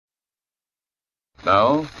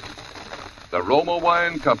Now, the Roma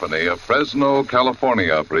Wine Company of Fresno,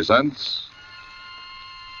 California presents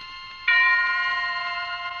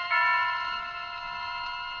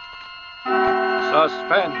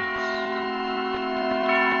Suspense.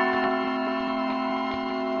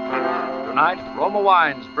 Tonight, Roma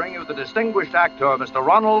Wines bring you the distinguished actor, Mr.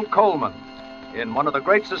 Ronald Colman, in one of the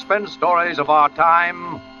great suspense stories of our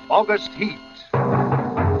time, August Heat.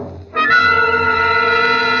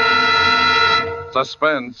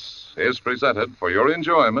 Suspense is presented for your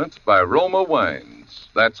enjoyment by Roma Wines.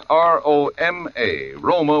 That's R-O-M-A,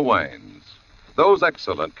 Roma Wines. Those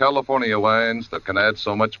excellent California wines that can add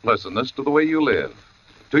so much pleasantness to the way you live,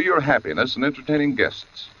 to your happiness in entertaining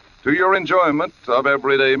guests, to your enjoyment of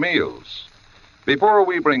everyday meals. Before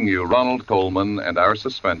we bring you Ronald Colman and our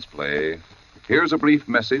suspense play, here's a brief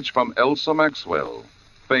message from Elsa Maxwell,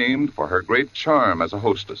 famed for her great charm as a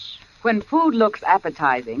hostess. When food looks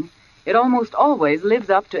appetizing, it almost always lives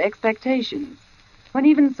up to expectations. When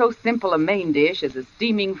even so simple a main dish as a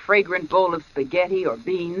steaming, fragrant bowl of spaghetti or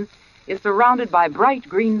beans is surrounded by bright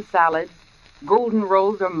green salads, golden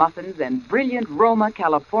rolls or muffins, and brilliant Roma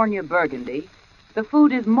California Burgundy, the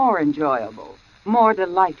food is more enjoyable, more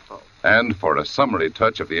delightful. And for a summery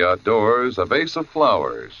touch of the outdoors, a vase of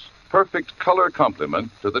flowers, perfect color complement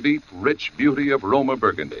to the deep, rich beauty of Roma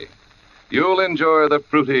Burgundy. You'll enjoy the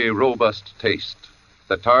fruity, robust taste,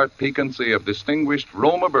 the tart piquancy of distinguished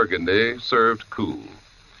Roma Burgundy served cool.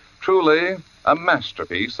 Truly, a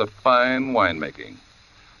masterpiece of fine winemaking.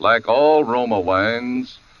 Like all Roma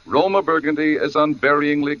wines, Roma Burgundy is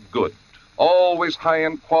unvaryingly good, always high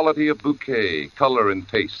in quality of bouquet, color, and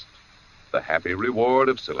taste. The happy reward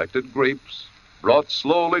of selected grapes, brought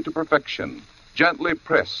slowly to perfection, gently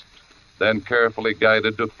pressed, then carefully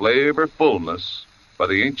guided to flavor fullness by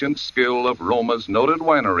the ancient skill of Roma's noted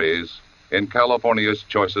wineries in California's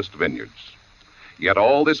choicest vineyards. Yet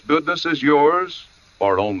all this goodness is yours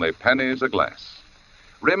for only pennies a glass.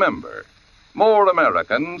 Remember, more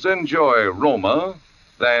Americans enjoy Roma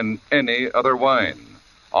than any other wine.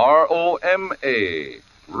 R-O-M-A,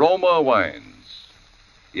 Roma Wines.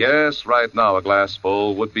 Yes, right now a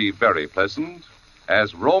glassful would be very pleasant,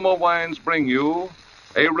 as Roma Wines bring you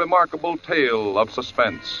a remarkable tale of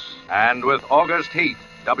suspense. And with August Heat,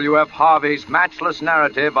 W.F. Harvey's matchless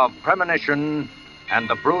narrative of premonition and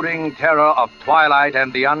the brooding terror of twilight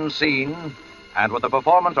and the unseen, and with the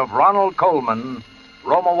performance of Ronald Colman,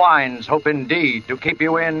 Roma Wines hope indeed to keep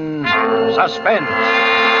you in suspense.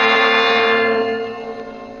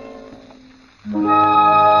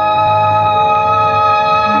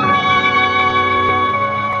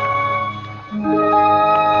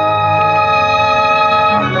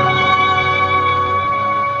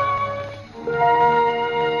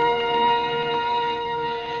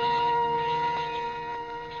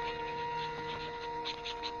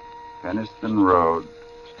 Penniston Road,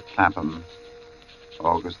 Clapham,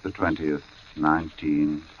 August the 20th,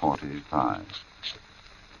 1945.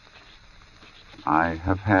 I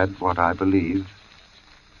have had what I believe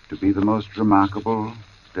to be the most remarkable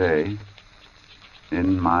day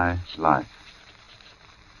in my life.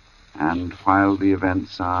 And while the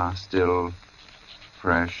events are still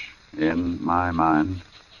fresh in my mind,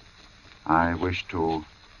 I wish to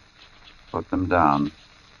put them down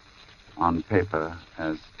on paper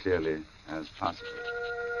as clearly as possible.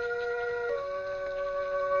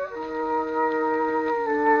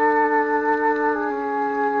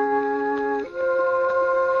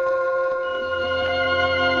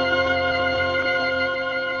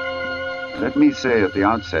 Let me say at the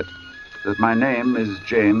outset that my name is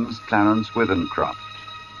James Clarence Withencroft.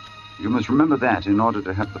 You must remember that in order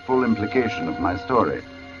to have the full implication of my story.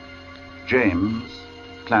 James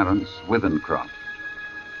Clarence Withencroft.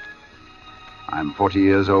 I'm 40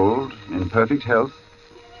 years old, in perfect health,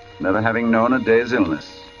 never having known a day's illness.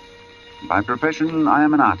 By profession, I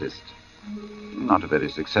am an artist. Not a very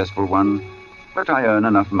successful one, but I earn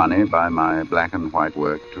enough money by my black and white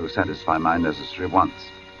work to satisfy my necessary wants.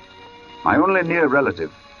 My only near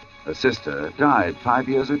relative, a sister, died 5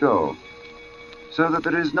 years ago, so that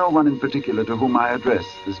there is no one in particular to whom I address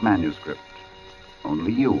this manuscript.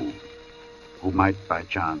 Only you, who might by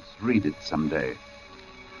chance read it someday.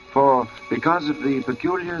 For, because of the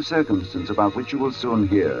peculiar circumstance about which you will soon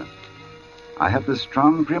hear, I have the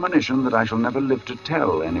strong premonition that I shall never live to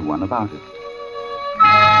tell anyone about it.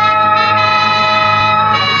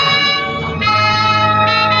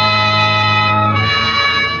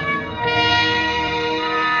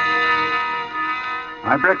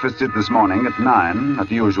 I breakfasted this morning at 9 at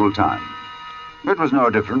the usual time. It was no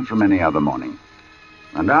different from any other morning.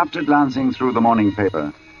 And after glancing through the morning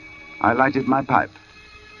paper, I lighted my pipe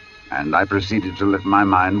and I proceeded to let my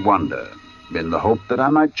mind wander, in the hope that I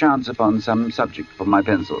might chance upon some subject for my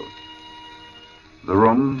pencil. The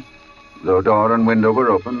room, though door and window were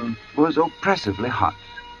open, was oppressively hot.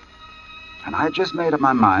 And I had just made up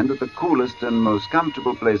my mind that the coolest and most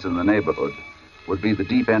comfortable place in the neighborhood would be the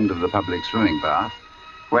deep end of the public swimming bath,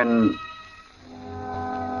 when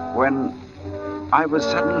I was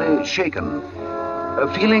suddenly shaken.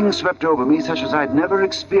 A feeling swept over me such as I'd never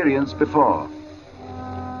experienced before.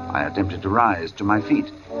 I attempted to rise to my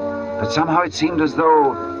feet, but somehow it seemed as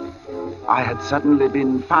though I had suddenly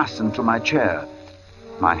been fastened to my chair.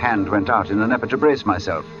 My hand went out in an effort to brace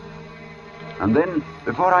myself. And then,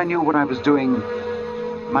 before I knew what I was doing,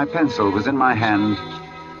 my pencil was in my hand,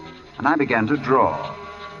 and I began to draw.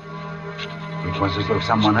 It was as though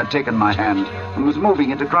someone had taken my hand and was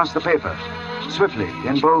moving it across the paper, swiftly,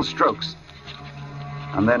 in bold strokes.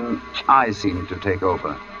 And then I seemed to take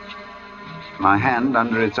over. My hand,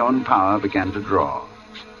 under its own power, began to draw.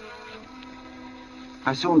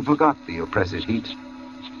 I soon forgot the oppressive heat.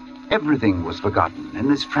 Everything was forgotten in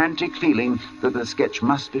this frantic feeling that the sketch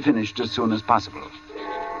must be finished as soon as possible.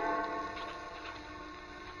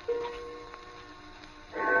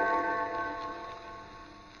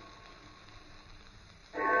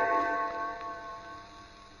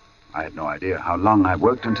 I had no idea how long I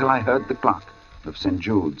worked until I heard the clock of St.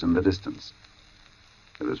 Jude's in the distance.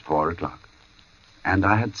 It was 4 o'clock, and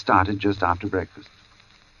I had started just after breakfast.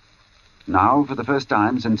 Now, for the first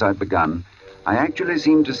time since I'd begun, I actually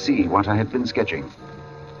seemed to see what I had been sketching.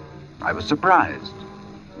 I was surprised.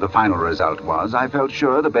 The final result was, I felt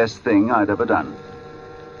sure, the best thing I'd ever done.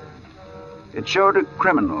 It showed a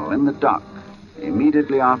criminal in the dock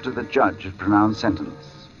immediately after the judge had pronounced sentence.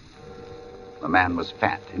 The man was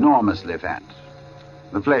fat, enormously fat.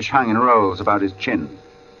 The flesh hung in rolls about his chin.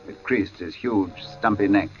 It creased his huge, stumpy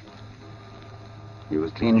neck. He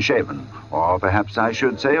was clean-shaven, or perhaps I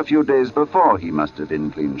should say a few days before he must have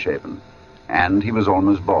been clean-shaven. And he was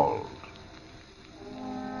almost bald.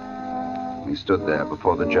 He stood there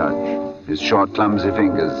before the judge, his short, clumsy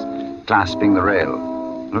fingers clasping the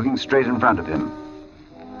rail, looking straight in front of him.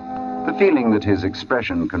 The feeling that his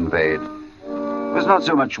expression conveyed was not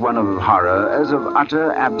so much one of horror as of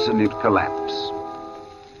utter, absolute collapse.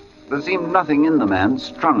 There seemed nothing in the man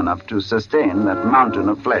strong enough to sustain that mountain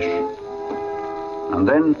of flesh. And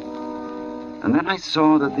then I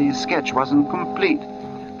saw that the sketch wasn't complete.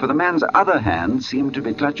 For the man's other hand seemed to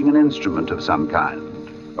be clutching an instrument of some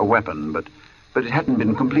kind, a weapon, but it hadn't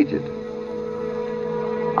been completed.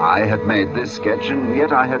 I had made this sketch, and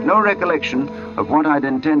yet I had no recollection of what I'd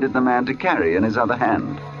intended the man to carry in his other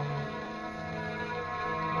hand.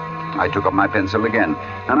 I took up my pencil again,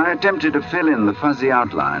 and I attempted to fill in the fuzzy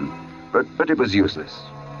outline, but it was useless.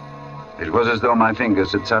 It was as though my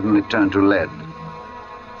fingers had suddenly turned to lead.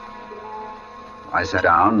 I sat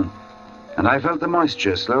down, and I felt the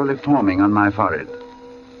moisture slowly forming on my forehead.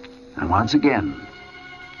 And once again,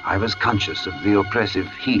 I was conscious of the oppressive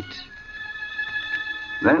heat.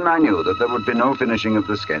 Then I knew that there would be no finishing of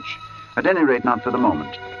the sketch, at any rate not for the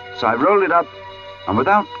moment. So I rolled it up, and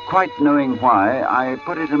without quite knowing why, I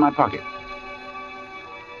put it in my pocket.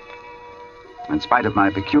 In spite of my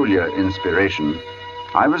peculiar inspiration,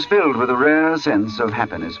 I was filled with a rare sense of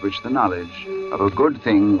happiness which the knowledge of a good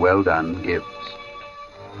thing well done gives.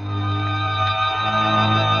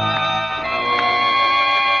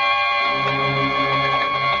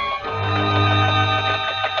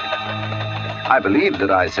 I believe that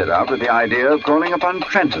I set out with the idea of calling upon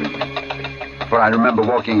Trenton, for I remember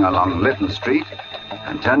walking along Lytton Street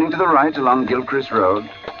and turning to the right along Gilchrist Road,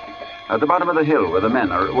 at the bottom of the hill where the men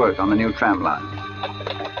are at work on the new tram line.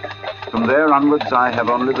 From there onwards, I have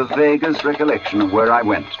only the vaguest recollection of where I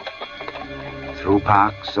went. Through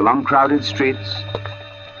parks, along crowded streets,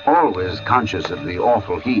 always conscious of the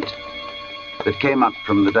awful heat that came up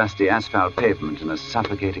from the dusty asphalt pavement in a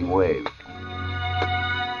suffocating wave.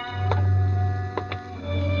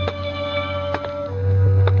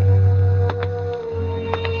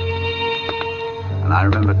 And I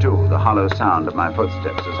remember, too, the hollow sound of my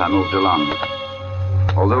footsteps as I moved along.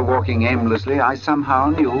 Although walking aimlessly, I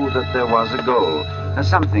somehow knew that there was a goal, a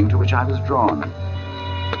something to which I was drawn.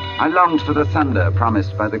 I longed for the thunder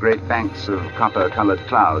promised by the great banks of copper-colored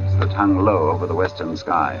clouds that hung low over the western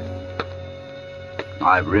sky.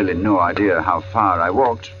 I've really no idea how far I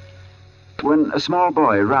walked when a small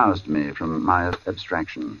boy roused me from my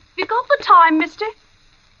abstraction. You got the time, mister?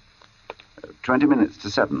 20 minutes to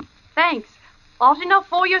 7. Thanks. Hot enough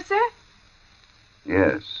for you, sir?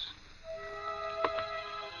 Yes.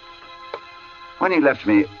 When he left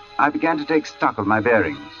me, I began to take stock of my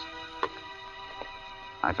bearings.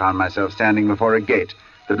 I found myself standing before a gate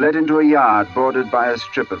that led into a yard bordered by a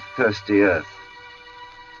strip of thirsty earth.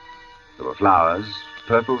 There were flowers,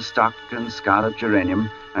 purple stock and scarlet geranium,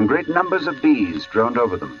 and great numbers of bees droned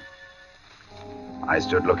over them. I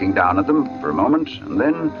stood looking down at them for a moment, and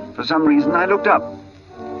then, for some reason, I looked up.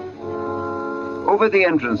 Over the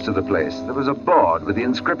entrance to the place, there was a board with the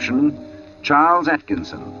inscription, Charles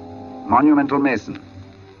Atkinson, Monumental Mason,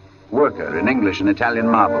 worker in English and Italian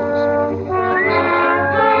marbles.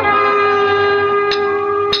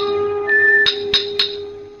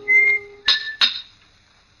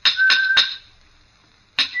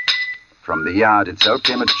 From the yard itself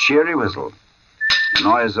came a cheery whistle, the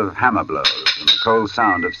noise of hammer blows, and the cold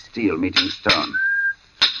sound of steel meeting stone.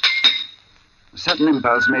 A sudden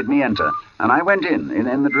impulse made me enter, and I went in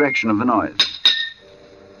the direction of the noise.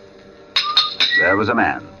 There was a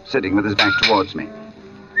man, sitting with his back towards me.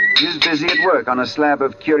 He was busy at work on a slab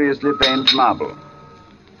of curiously veined marble.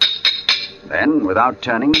 Then, without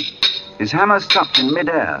turning, his hammer stopped in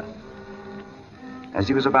midair, as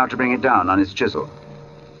he was about to bring it down on his chisel.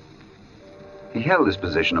 He held this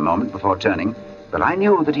position a moment before turning, but I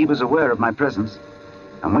knew that he was aware of my presence,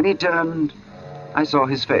 and when he turned, I saw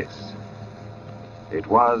his face. It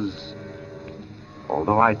was,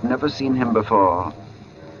 although I'd never seen him before,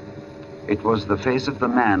 it was the face of the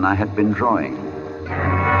man I had been drawing.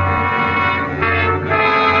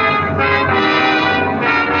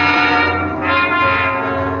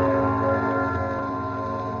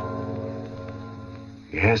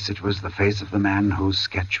 Yes, it was the face of the man whose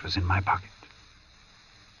sketch was in my pocket.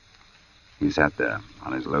 He sat there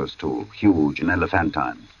on his low stool, huge and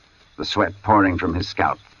elephantine, the sweat pouring from his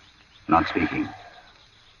scalp, not speaking.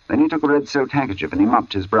 Then he took a red silk handkerchief and he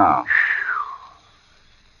mopped his brow.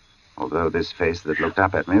 Although this face that looked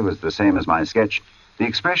up at me was the same as my sketch, the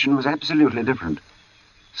expression was absolutely different.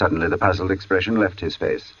 Suddenly the puzzled expression left his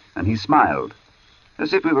face, and he smiled,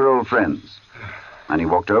 as if we were old friends. And he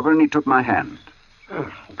walked over and he took my hand.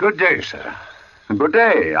 Good day, sir. Good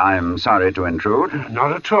day. I'm sorry to intrude.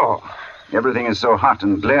 Not at all. Everything is so hot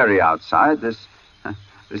and glary outside. This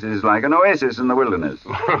is like an oasis in the wilderness.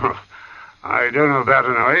 I don't know about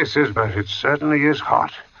an oasis, but it certainly is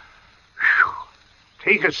hot. Whew.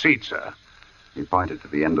 Take a seat, sir. He pointed to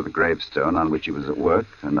the end of the gravestone on which he was at work,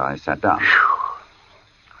 and I sat down. Whew.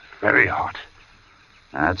 Very hot.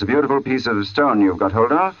 That's a beautiful piece of stone you've got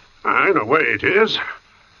hold of. In a way it is.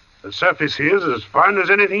 The surface here is as fine as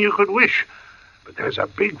anything you could wish, but there's a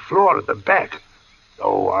big flaw at the back.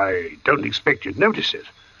 Oh, I don't expect you'd notice it.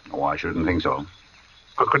 Oh, I shouldn't think so.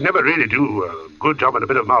 I could never really do a good job on a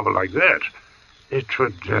bit of marble like that. It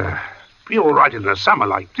would be all right in the summer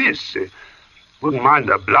like this. Wouldn't mind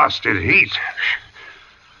the blasted heat.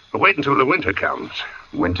 But wait until the winter comes.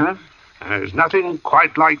 Winter? There's nothing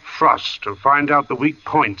quite like frost to find out the weak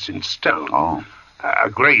points in stone. Oh.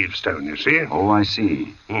 A gravestone, you see. Oh, I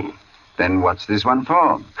see. Then what's this one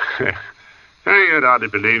for? You'd hardly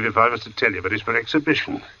believe if I was to tell you, but it's for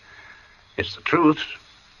exhibition. It's the truth.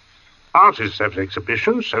 Artists have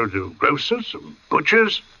exhibitions, so do grocers and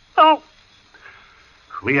butchers. Oh,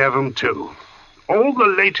 we have them too. All the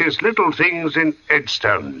latest little things in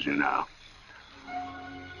headstones, you know.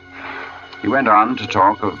 He went on to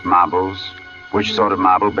talk of marbles, which sort of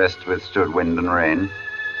marble best withstood wind and rain,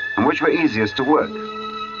 and which were easiest to work.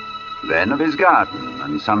 Then of his garden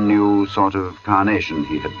and some new sort of carnation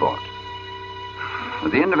he had bought.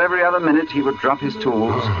 At the end of every other minute, he would drop his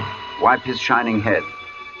tools, wipe his shining head.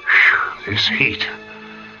 This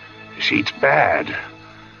heat's bad.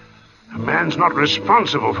 A man's not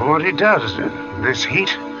responsible for what he does. This heat.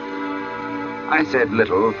 I said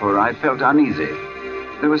little, for I felt uneasy.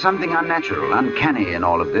 There was something unnatural, uncanny in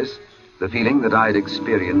all of this, the feeling that I'd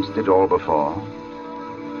experienced it all before.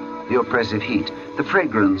 The oppressive heat, the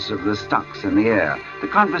fragrance of the stocks in the air, the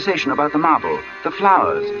conversation about the marble, the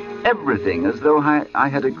flowers, everything as though I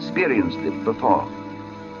had experienced it before.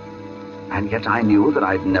 And yet I knew that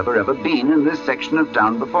I'd never ever been in this section of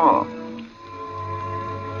town before.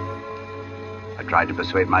 I tried to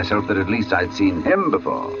persuade myself that at least I'd seen him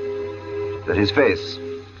before, that his face,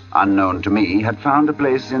 unknown to me, had found a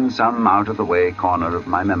place in some out-of-the-way corner of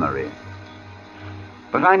my memory.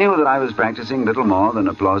 But I knew that I was practicing little more than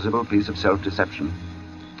a plausible piece of self-deception.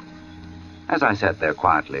 As I sat there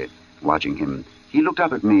quietly, watching him, he looked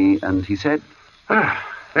up at me and he said,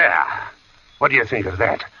 There. What do you think of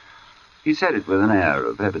that? He said it with an air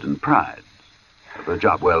of evident pride, of a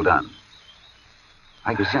job well done.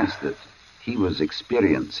 I could sense that he was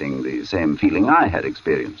experiencing the same feeling I had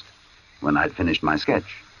experienced when I'd finished my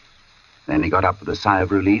sketch. Then he got up with a sigh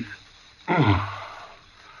of relief.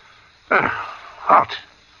 Hot.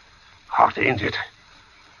 Hot, ain't it?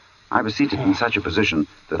 I was seated in such a position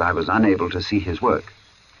that I was unable to see his work.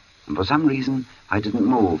 And for some reason, I didn't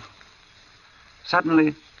move.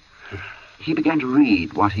 Suddenly, he began to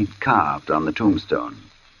read what he'd carved on the tombstone.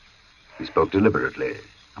 He spoke deliberately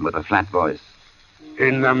and with a flat voice.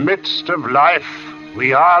 In the midst of life,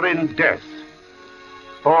 we are in death.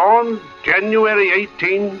 Born January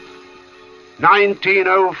 18,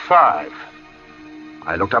 1905.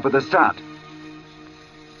 I looked up with a start.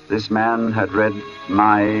 This man had read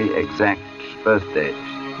my exact birth date.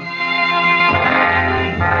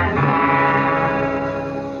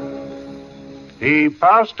 He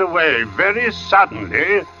passed away very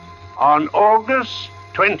suddenly on August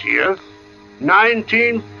 20th,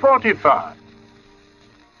 1945.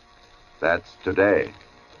 That's today.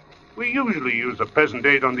 We usually use the present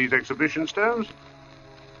date on these exhibition stones.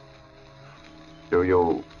 Do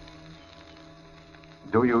you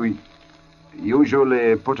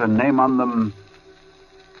usually put a name on them,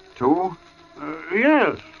 too?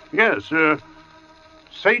 Yes.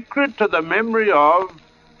 Sacred to the memory of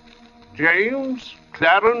James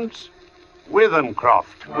Clarence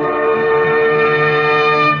Withencroft.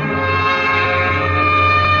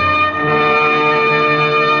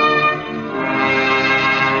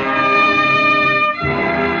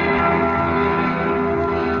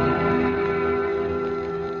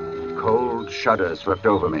 Cold shudder swept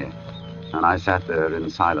over me, and I sat there in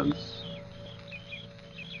silence.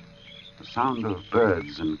 The sound of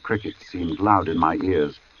birds and crickets seemed loud in my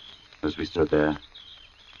ears as we stood there,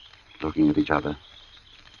 looking at each other,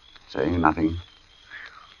 saying nothing.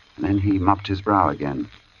 And then he mopped his brow again.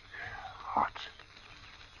 Hot.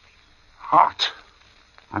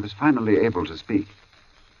 I was finally able to speak.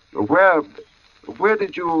 Where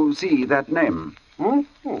did you see that name? Oh,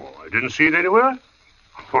 I didn't see it anywhere.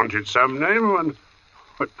 I wanted some name, and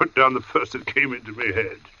I put down the first that came into my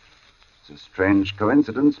head. It's a strange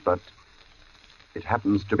coincidence, but it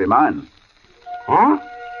happens to be mine. Huh?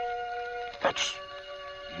 That's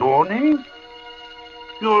your name?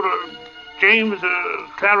 You're James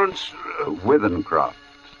Clarence... Withencroft,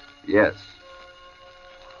 yes.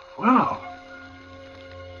 Well.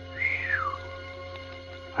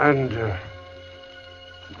 And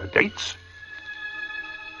the dates?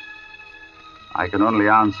 I can only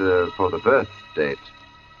answer for the birth date.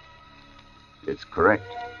 It's correct.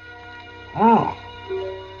 Oh.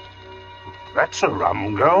 That's a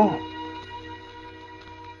rum go.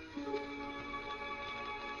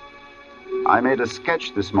 I made a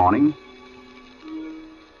sketch this morning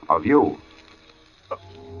of you.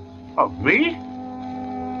 Of me?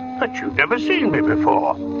 But you've never seen me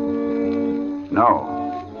before. No.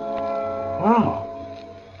 Oh.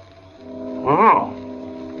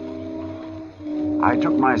 I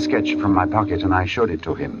took my sketch from my pocket and I showed it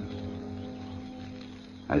to him.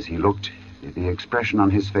 As he looked, the expression on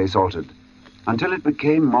his face altered until it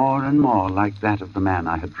became more and more like that of the man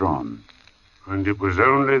I had drawn. And it was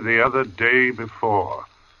only the other day before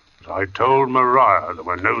that I told Maria there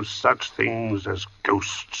were no such things as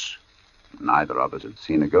ghosts. Neither of us had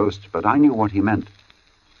seen a ghost, but I knew what he meant.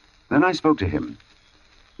 Then I spoke to him.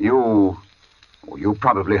 You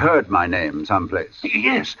probably heard my name someplace.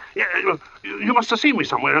 Yes. You must have seen me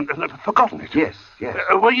somewhere and forgotten it. Yes.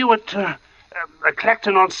 Were you at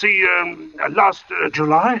Clacton-on-Sea last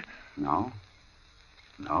July? No,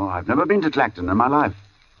 I've never been to Clacton in my life.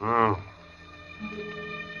 Oh.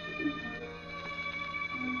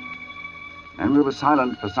 And we were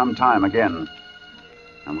silent for some time again.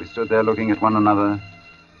 And we stood there looking at one another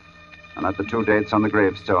and at the two dates on the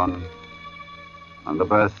gravestone. And the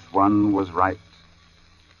birth one was right,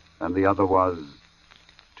 and the other was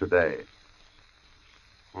today.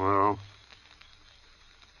 Well,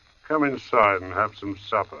 come inside and have some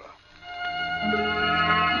supper.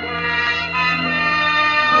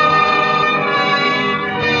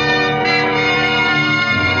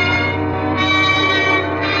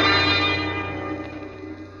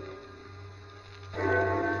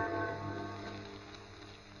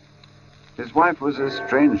 His wife was a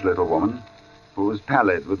strange little woman who was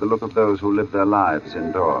pallid with the look of those who live their lives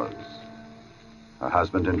indoors. Her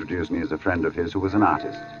husband introduced me as a friend of his who was an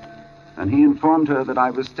artist, and he informed her that I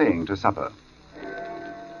was staying to supper.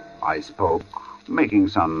 I spoke, making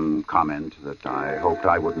some comment that I hoped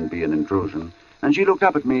I wouldn't be an intrusion, and she looked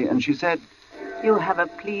up at me and she said, "You have a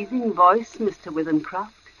pleasing voice, Mr.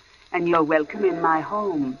 Withencroft, and you're welcome in my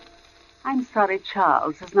home. I'm sorry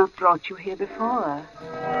Charles has not brought you here before."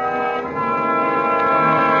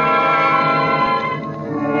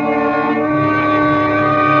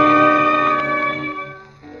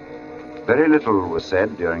 Very little was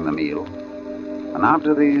said during the meal, and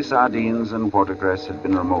after the sardines and watercress had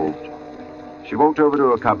been removed, She walked over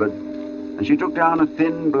to a cupboard, and she took down a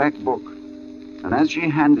thin black book. And as she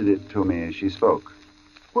handed it to me, she spoke.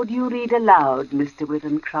 Would you read aloud, Mr.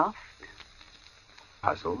 Witherncroft?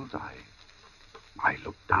 Puzzled, I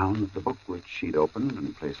looked down at the book which she'd opened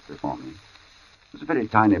and placed before me. It was a very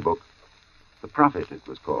tiny book. The Prophet, it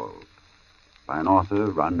was called, by an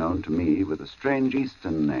author unknown to me with a strange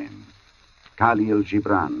Eastern name, Khalil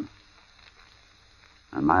Gibran.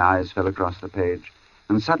 And my eyes fell across the page,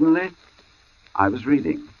 and suddenly I was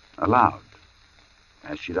reading aloud,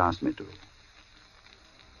 as she'd asked me to.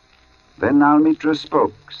 Then Almitra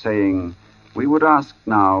spoke, saying, we would ask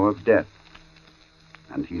now of death.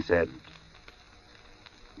 And he said,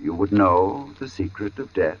 you would know the secret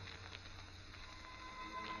of death.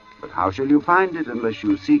 But how shall you find it unless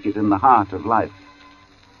you seek it in the heart of life?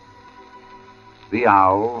 The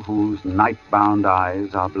owl, whose night-bound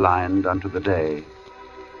eyes are blind unto the day,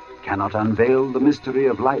 cannot unveil the mystery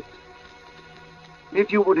of light. If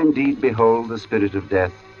you would indeed behold the spirit of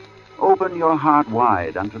death, open your heart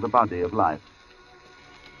wide unto the body of life.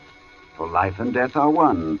 For life and death are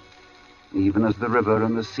one, even as the river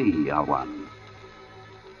and the sea are one.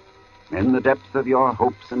 In the depth of your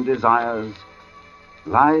hopes and desires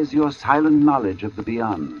lies your silent knowledge of the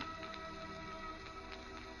beyond.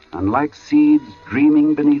 And like seeds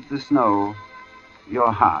dreaming beneath the snow,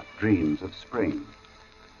 your heart dreams of spring.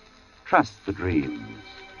 Trust the dreams,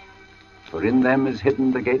 for in them is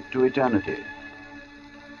hidden the gate to eternity.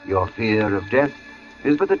 Your fear of death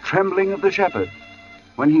is but the trembling of the shepherd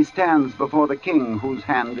when he stands before the king whose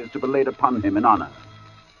hand is to be laid upon him in honor.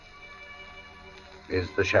 Is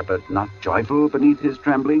the shepherd not joyful beneath his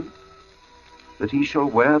trembling, that he shall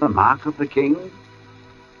wear the mark of the king?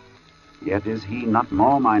 Yet is he not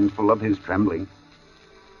more mindful of his trembling.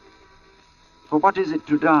 For what is it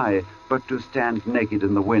to die but to stand naked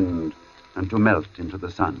in the wind and to melt into the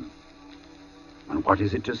sun? And what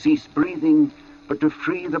is it to cease breathing but to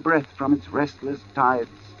free the breath from its restless tides,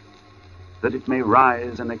 that it may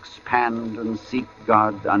rise and expand and seek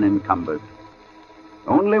God unencumbered?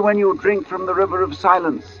 Only when you drink from the river of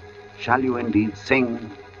silence shall you indeed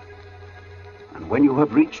sing. And when you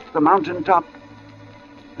have reached the mountain top,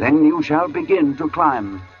 then you shall begin to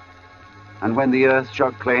climb. And when the earth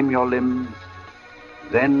shall claim your limbs,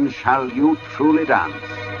 then shall you truly dance.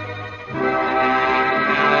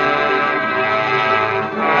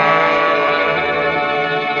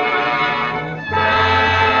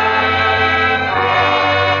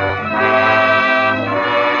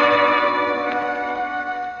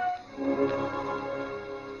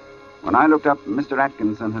 When I looked up, Mr.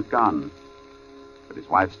 Atkinson had gone. But his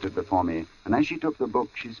wife stood before me, and as she took the book,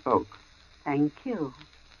 she spoke. Thank you.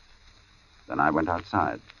 Then I went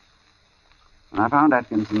outside. And I found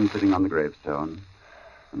Atkinson sitting on the gravestone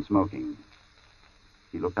and smoking.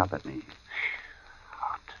 He looked up at me.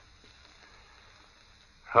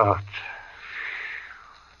 Hot.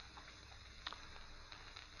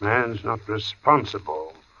 Man's not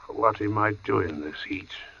responsible for what he might do in this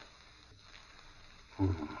heat.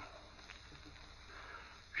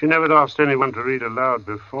 She never asked anyone to read aloud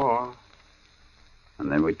before.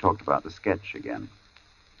 And then we talked about the sketch again.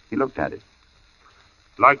 He looked at it.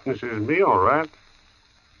 Likeness is me, all right.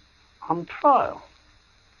 On trial.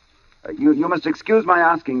 You must excuse my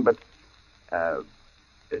asking, but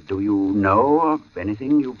do you know of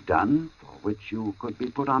anything you've done for which you could be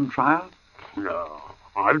put on trial? No,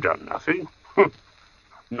 I've done nothing.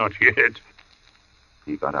 Not yet.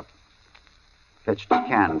 He got up, fetched a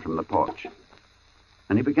can from the porch,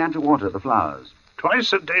 and he began to water the flowers.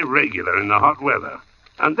 Twice a day regular in the hot weather.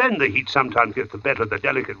 And then the heat sometimes gets the better of the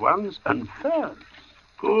delicate ones. And ferns.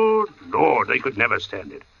 Good Lord, they could never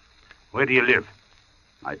stand it. Where do you live?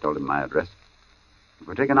 I told him my address. It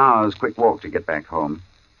would take an hour's quick walk to get back home.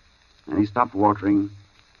 And he stopped watering,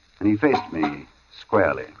 and he faced me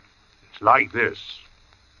squarely. It's like this.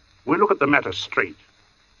 We'll look at the matter straight.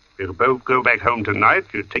 If you'll both go back home tonight,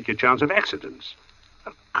 you take your chance of accidents.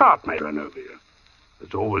 A cart may run over you.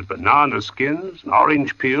 There's always banana skins and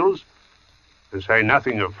orange peels, to say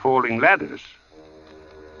nothing of falling ladders.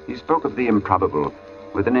 He spoke of the improbable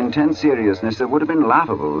with an intense seriousness that would have been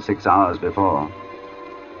laughable 6 hours before.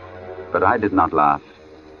 But I did not laugh.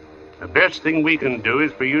 The best thing we can do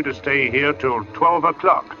is for you to stay here till 12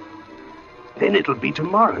 o'clock. Then it'll be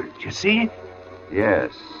tomorrow, do you see?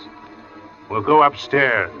 Yes. We'll go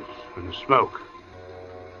upstairs and smoke.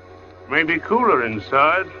 Maybe cooler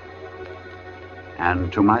inside.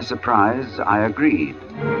 And to my surprise, I agreed.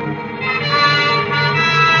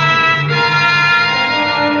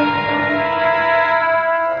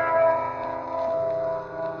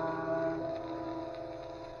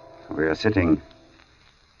 We are sitting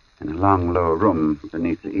in a long, low room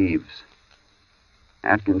beneath the eaves.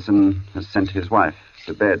 Atkinson has sent his wife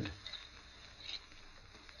to bed.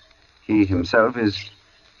 He himself is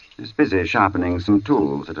busy sharpening some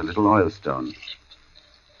tools at a little oilstone,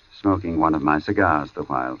 smoking one of my cigars the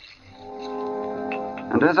while.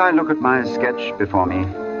 And as I look at my sketch before me,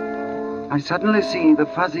 I suddenly see the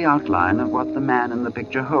fuzzy outline of what the man in the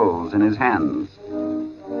picture holds in his hands.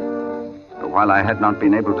 But while I had not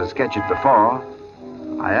been able to sketch it before,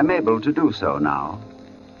 I am able to do so now.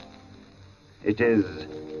 It is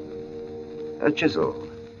a chisel,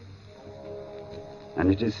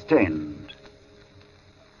 and it is stained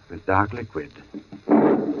with dark liquid.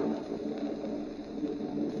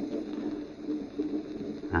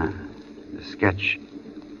 The sketch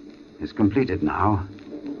is completed now.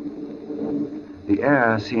 The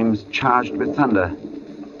air seems charged with thunder,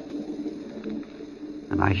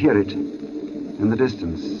 and I hear it in the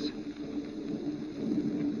distance.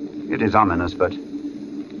 It is ominous, but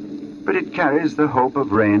it carries the hope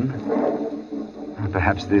of rain.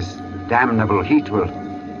 Perhaps this damnable heat will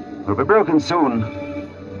be broken soon,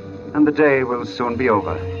 and the day will soon be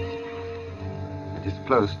over. It is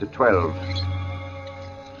close to 12.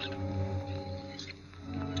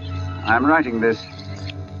 I am writing this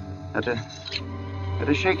at a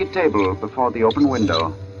shaky table before the open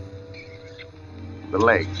window. The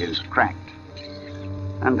leg is cracked,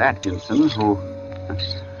 and Atkinson, who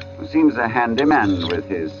seems a handy man with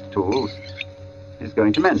his tools, is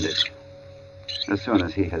going to mend it as soon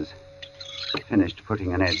as he has finished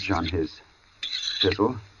putting an edge on his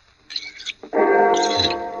chisel.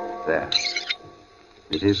 There.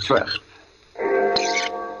 It is 12.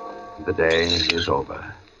 The day is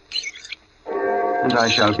over, and I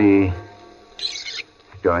shall be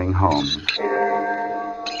going home.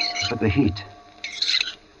 But the heat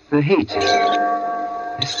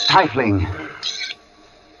is stifling.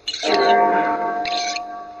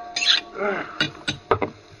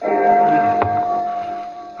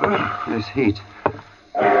 This heat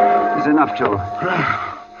is enough to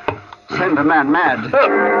send a man mad.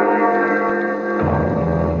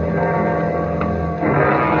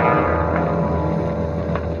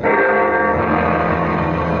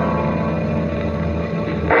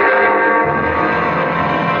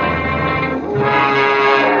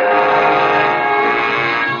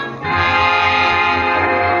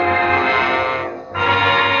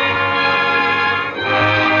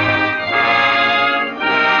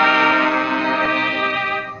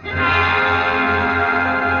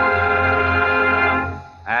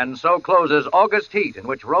 And so closes August Heat, in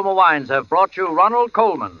which Roma Wines have brought you Ronald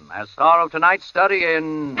Colman as star of tonight's study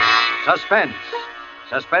in Suspense.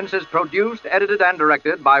 Suspense is produced, edited, and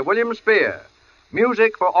directed by William Spear.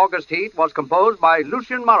 Music for August Heat was composed by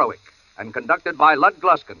Lucien Morawick and conducted by Lud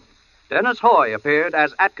Gluskin. Dennis Hoy appeared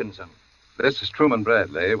as Atkinson. This is Truman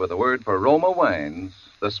Bradley with a word for Roma Wines,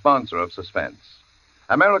 the sponsor of Suspense.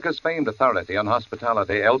 America's famed authority on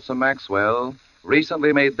hospitality, Elsa Maxwell,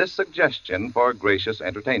 recently made this suggestion for gracious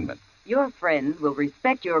entertainment. Your friends will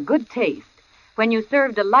respect your good taste when you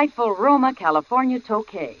serve delightful Roma California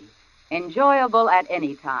Tokay, enjoyable at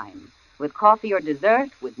any time, with coffee or dessert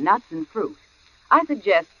with nuts and fruit. I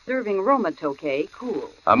suggest serving Roma Tokay cool.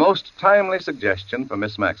 A most timely suggestion for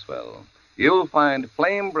Miss Maxwell. You'll find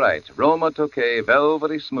flame bright Roma Tokay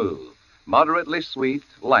velvety smooth, moderately sweet,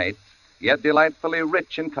 light, yet delightfully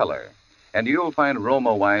rich in color. And you'll find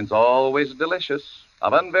Roma wines always delicious,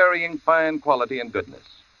 of unvarying fine quality and goodness.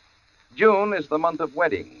 June is the month of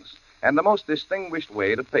weddings, and the most distinguished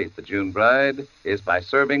way to face the June bride is by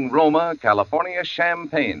serving Roma California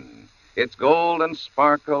Champagne. Its gold and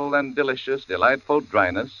sparkle and delicious, delightful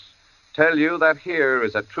dryness tell you that here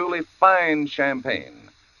is a truly fine champagne,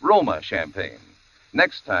 Roma Champagne.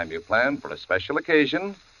 Next time you plan for a special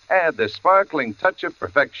occasion, add this sparkling touch of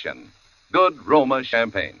perfection, good Roma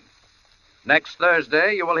Champagne. Next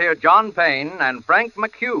Thursday, you will hear John Payne and Frank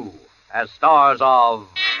McHugh as stars of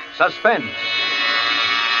Suspense.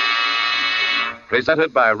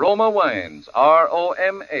 Presented by Roma Wines,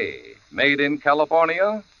 R-O-M-A, made in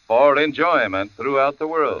California for enjoyment throughout the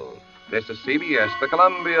world. This is CBS, the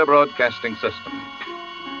Columbia Broadcasting System.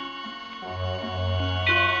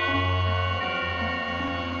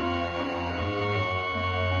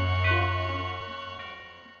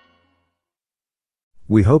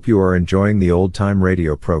 We hope you are enjoying the old-time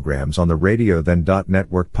radio programs on the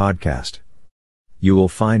RadioThen.Network podcast. You will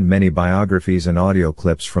find many biographies and audio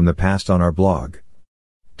clips from the past on our blog,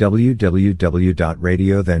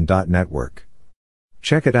 www.radiothen.network.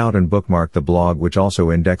 Check it out and bookmark the blog, which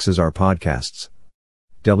also indexes our podcasts,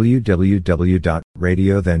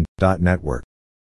 www.radiothen.network.